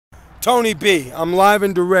Tony B. I'm live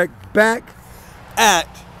and direct back at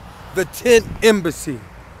the Tent Embassy.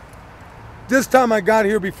 This time I got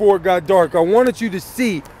here before it got dark. I wanted you to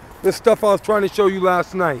see the stuff I was trying to show you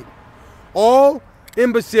last night. All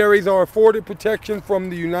embassies are afforded protection from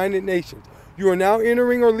the United Nations. You are now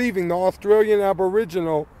entering or leaving the Australian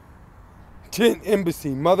Aboriginal Tent Embassy.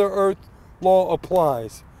 Mother Earth law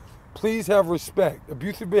applies. Please have respect.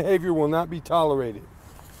 Abusive behavior will not be tolerated.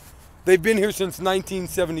 They've been here since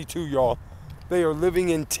 1972, y'all. They are living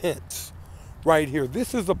in tents right here.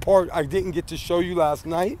 This is the part I didn't get to show you last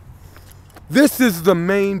night. This is the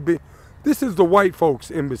main, this is the white folks'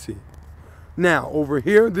 embassy. Now, over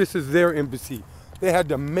here, this is their embassy. They had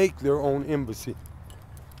to make their own embassy.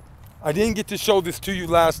 I didn't get to show this to you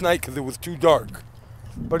last night because it was too dark.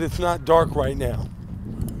 But it's not dark right now.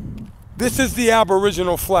 This is the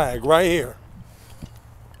Aboriginal flag right here.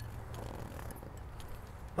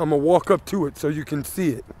 I'm going to walk up to it so you can see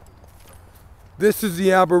it. This is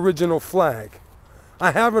the Aboriginal flag.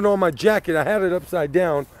 I have it on my jacket. I had it upside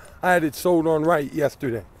down. I had it sewed on right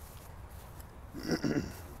yesterday.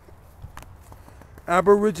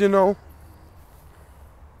 Aboriginal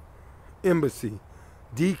Embassy.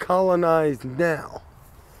 Decolonized now.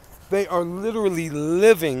 They are literally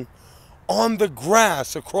living on the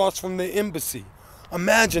grass across from the embassy.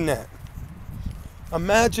 Imagine that.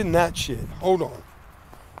 Imagine that shit. Hold on.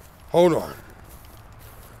 Hold on.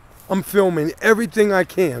 I'm filming everything I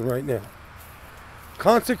can right now.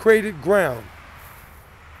 Consecrated ground.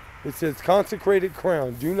 It says consecrated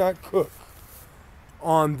ground. Do not cook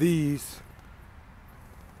on these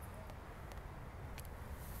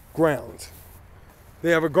grounds.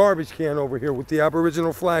 They have a garbage can over here with the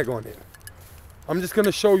Aboriginal flag on it. I'm just going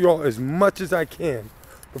to show y'all as much as I can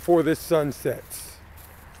before this sun sets.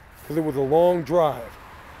 Because it was a long drive.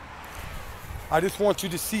 I just want you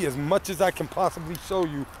to see as much as I can possibly show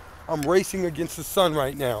you. I'm racing against the sun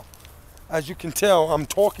right now. As you can tell, I'm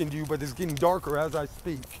talking to you, but it's getting darker as I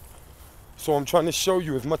speak. So I'm trying to show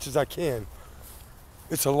you as much as I can.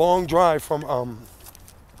 It's a long drive from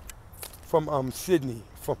Sydney.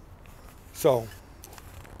 So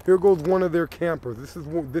here goes one of their campers. This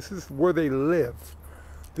is where they live.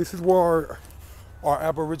 This is where our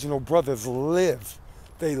Aboriginal brothers live.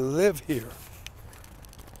 They live here.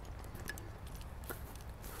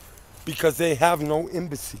 Because they have no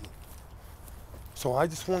embassy. So I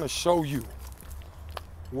just want to show you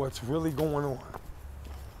what's really going on.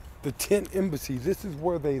 The tent embassy, this is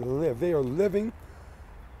where they live. They are living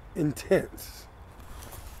in tents.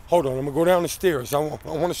 Hold on, I'm going to go down the stairs. I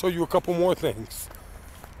want to show you a couple more things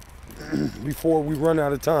before we run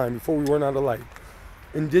out of time, before we run out of light.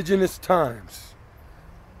 Indigenous times.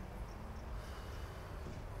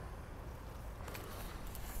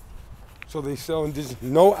 So they sell indigenous,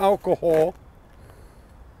 no alcohol,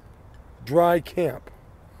 dry camp,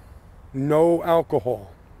 no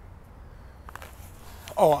alcohol.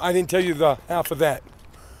 Oh, I didn't tell you the half of that.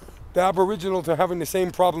 The Aboriginals are having the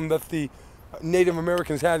same problem that the Native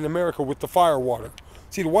Americans had in America with the fire water.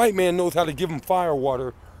 See, the white man knows how to give them fire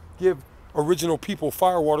water, give original people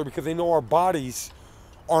fire water because they know our bodies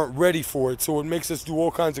aren't ready for it. So it makes us do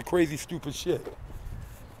all kinds of crazy, stupid shit.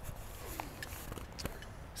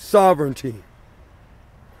 Sovereignty.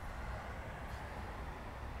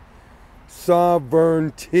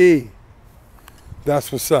 Sovereignty.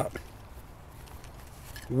 That's what's up.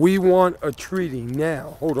 We want a treaty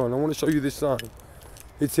now. Hold on, I want to show you this sign.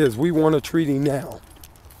 It says, we want a treaty now.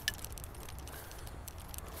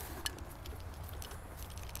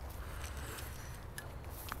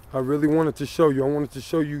 I really wanted to show you. I wanted to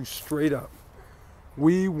show you straight up.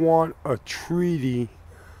 We want a treaty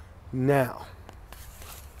now.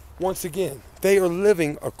 Once again, they are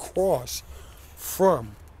living across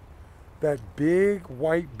from that big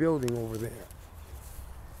white building over there.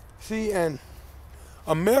 See, and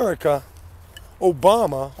America,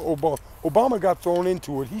 Obama got thrown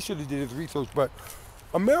into it. He should have did his research, but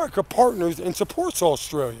America partners and supports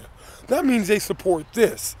Australia. That means they support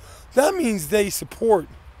this. That means they support,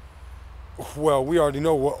 well, we already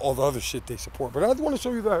know what all the other shit they support, but I just want to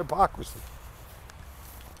show you the hypocrisy.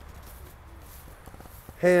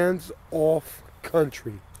 Hands off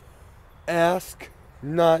country. Ask,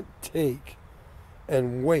 not take,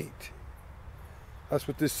 and wait. That's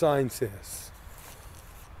what this sign says.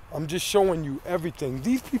 I'm just showing you everything.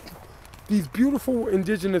 These people, these beautiful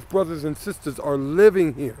indigenous brothers and sisters are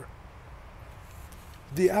living here.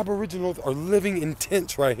 The Aboriginals are living in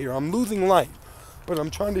tents right here. I'm losing light, but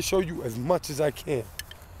I'm trying to show you as much as I can.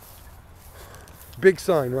 Big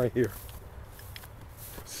sign right here.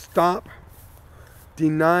 Stop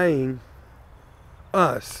denying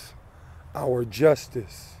us our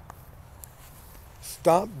justice.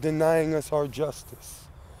 Stop denying us our justice.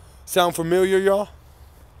 Sound familiar, y'all?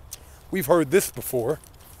 We've heard this before.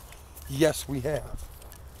 Yes, we have.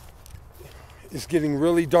 It's getting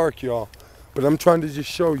really dark, y'all, but I'm trying to just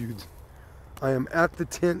show you. I am at the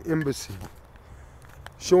Tent Embassy,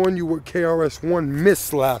 showing you what KRS-One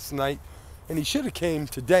missed last night, and he should have came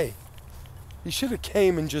today. He should have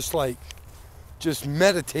came and just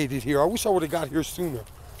meditated here. I wish I would have got here sooner.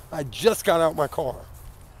 I just got out my car.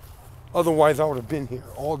 Otherwise, I would have been here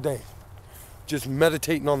all day, just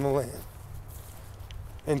meditating on the land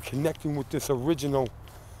and connecting with this original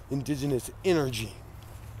indigenous energy.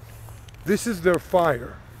 This is their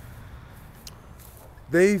fire.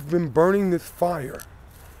 They've been burning this fire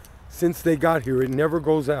since they got here. It never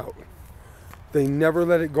goes out. They never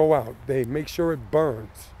let it go out. They make sure it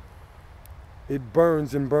burns. It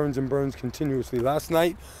burns and burns and burns continuously. Last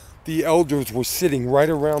night, the elders were sitting right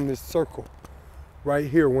around this circle, right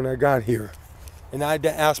here when I got here. And I had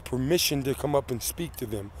to ask permission to come up and speak to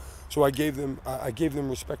them. So I gave them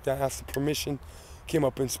respect. I asked the permission, came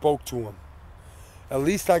up and spoke to them. At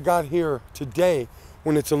least I got here today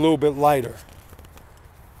when it's a little bit lighter.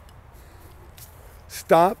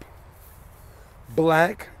 Stop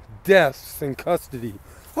black deaths in custody.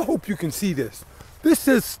 I hope you can see this. This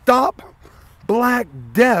says stop black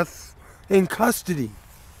deaths in custody.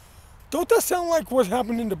 Don't that sound like what's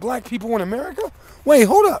happening to black people in America? Wait,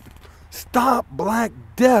 hold up. Stop black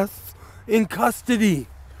deaths in custody.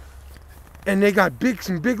 And they got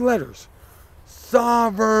some big letters.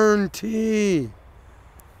 Sovereignty.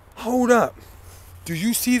 Hold up. Do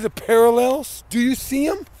you see the parallels? Do you see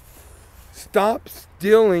them? Stop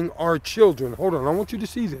stealing our children. Hold on, I want you to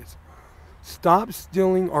see this. Stop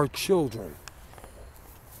stealing our children.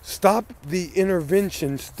 Stop the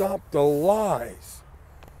intervention. Stop the lies.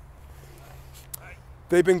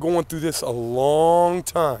 They've been going through this a long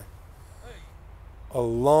time. A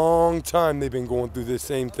long time they've been going through this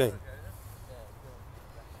same thing.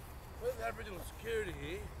 We're the Aboriginal security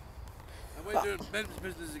here, and we're doing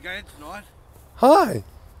business again tonight. Hi.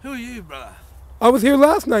 Who are you, brother? I was here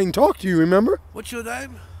last night and talked to you, remember? What's your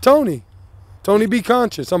name? Tony. Tony Be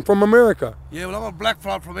Conscious. I'm from America. Yeah, well, I'm a black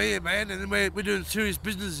fella from here, man, and we're doing serious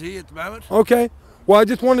business here at the moment. Okay. Well, I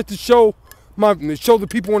just wanted to show the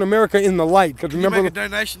people in America in the light. Because remember, you make a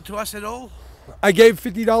donation to us at all? I gave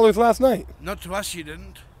 $50 last night. Not to us, you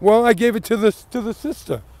didn't. Well, I gave it to the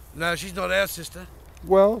sister. No, she's not our sister.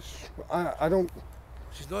 Well, I don't.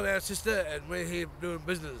 She's not our sister, and we're here doing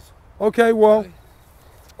business. Okay, well,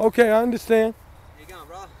 okay, I understand. How you going,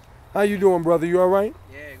 bro? How you doing, brother? You all right?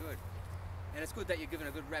 Yeah, good. And it's good that you're giving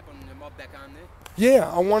a good rap on the mob back home there.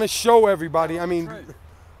 Yeah, I want to show everybody. I mean,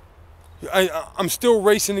 I'm still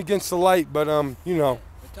racing against the light, but you know.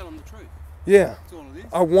 But tell them the truth. Yeah. That's all it is.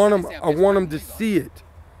 I want them to see it.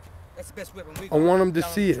 That's the best weapon we got. I want them to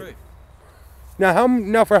see it.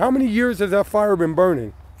 Now, for how many years has that fire been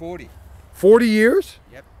burning? 40. 40 years?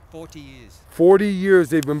 Yep, 40 years. 40 years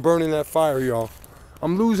they've been burning that fire, y'all.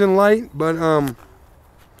 I'm losing light, but I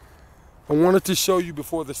wanted to show you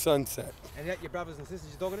before the sun set. And that your brothers and sisters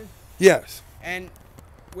you're talking to? Yes. And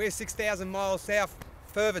we're 6,000 miles south,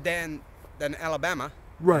 further down than Alabama.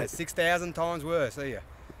 Right. It's 6,000 times worse here.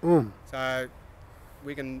 So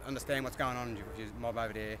we can understand what's going on with your mob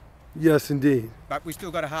over there. Yes, indeed. But we still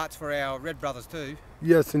got hearts for our red brothers too.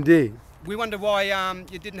 Yes, indeed. We wonder why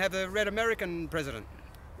you didn't have the red American president.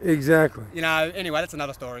 Exactly. You know, anyway, that's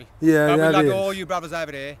another story. Yeah, but that we love is. all you brothers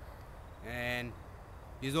over there, and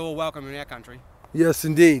you're all welcome in our country. Yes,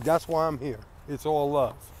 indeed. That's why I'm here. It's all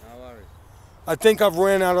love. No worries. I think I've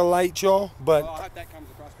ran out of light, y'all, but Well, I hope that comes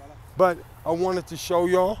across, brother. but I wanted to show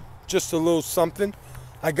y'all just a little something.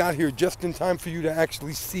 I got here just in time for you to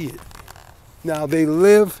actually see it. Now, they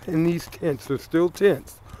live in these tents. They're still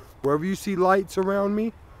tents. Wherever you see lights around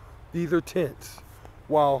me, these are tents.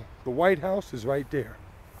 While the White House is right there.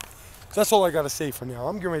 So that's all I got to say for now.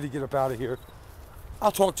 I'm getting ready to get up out of here.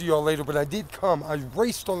 I'll talk to y'all later, but I did come. I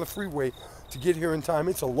raced on the freeway to get here in time.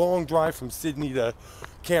 It's a long drive from Sydney to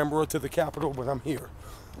Canberra to the Capitol, but I'm here.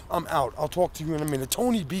 I'm out. I'll talk to you in a minute.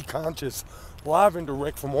 Tony Be Conscious, live and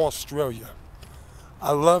direct from Australia.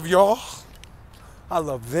 I love y'all. I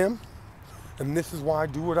love them. And this is why I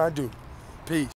do what I do. Peace.